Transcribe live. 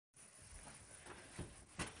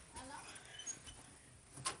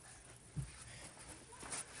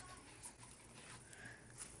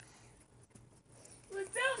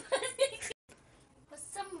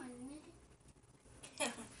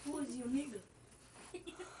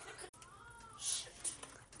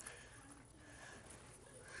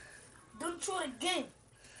it again.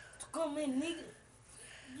 To come in, nigga.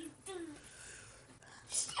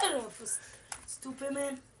 Shut up, stupid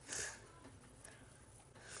man.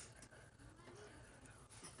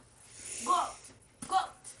 Go out. Go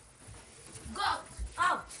out. Go out.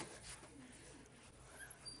 Out.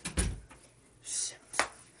 Shit.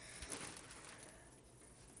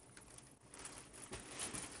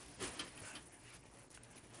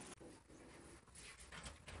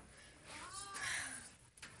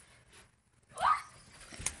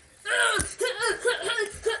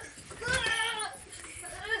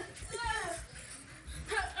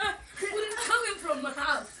 My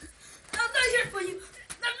house. I'm not here for you.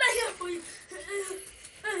 I'm not here for you.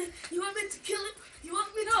 You want me to kill him? You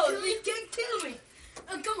want me to kill him? No, you can't kill me.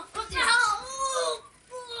 Come on.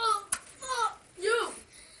 You.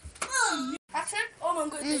 Action. Oh my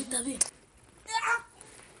God. David.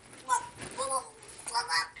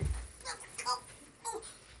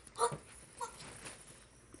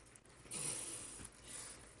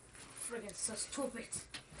 Friggin' so stupid.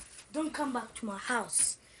 Don't come back to my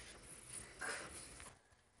house.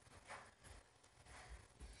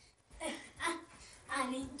 I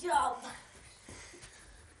need a job.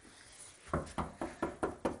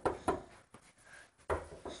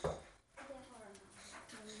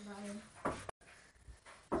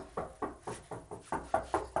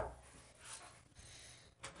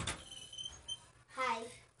 Hi.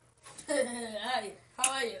 Hi,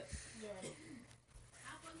 how are you? Good.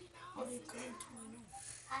 How are you coming to my room?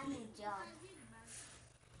 I need a job.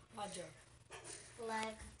 What job?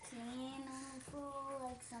 Like clean food,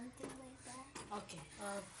 like something like that. Okay,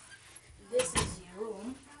 this is your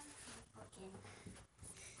room. Okay.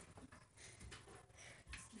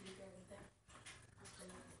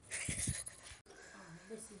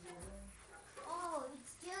 This is your room. Oh,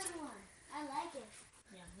 it's good one. I like it.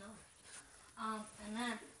 Yeah, no. And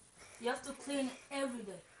then you have to clean every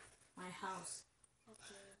day. My house.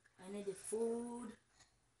 Okay. I need the food.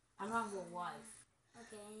 I don't have a wife.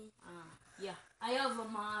 Okay. Yeah, I have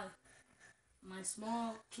my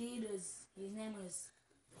small kid. His name is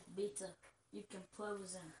Beta. You can play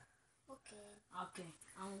with him. Okay. Okay,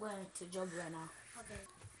 I'm going to job right now. Okay.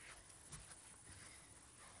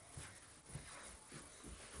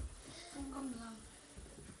 Come down.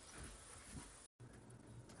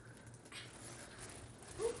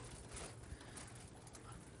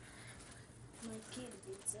 My kid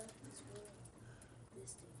Beta is wearing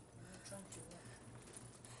this thing. I'm trying to work.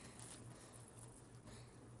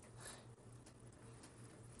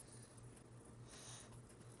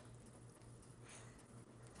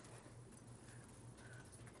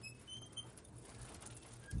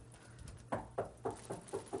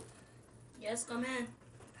 Yes, come in.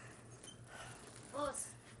 Boss,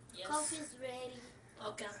 Yes. coffee's ready.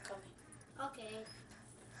 Okay, I'm coming. Okay.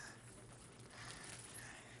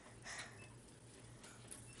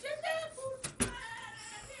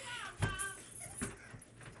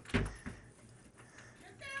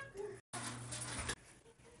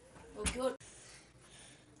 Oh, good.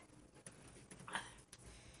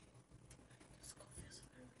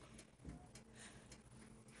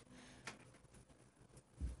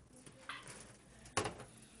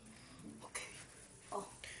 Okay. Oh.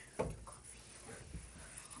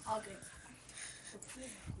 Okay.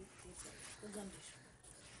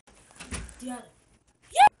 Tiara.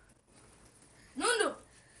 Nundu.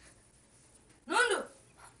 Nundu.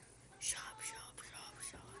 Shop.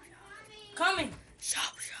 Coming.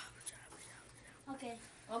 Shop. Okay.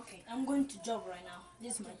 Okay, I'm going to job right now.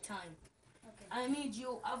 This is my time. Okay. I need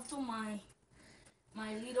you after my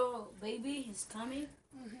little baby is coming.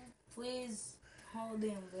 Please hold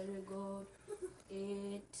him very good.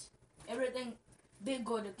 Eat everything. Be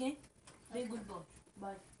good, okay? Be good boy.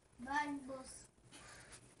 Bye. Bye, boss.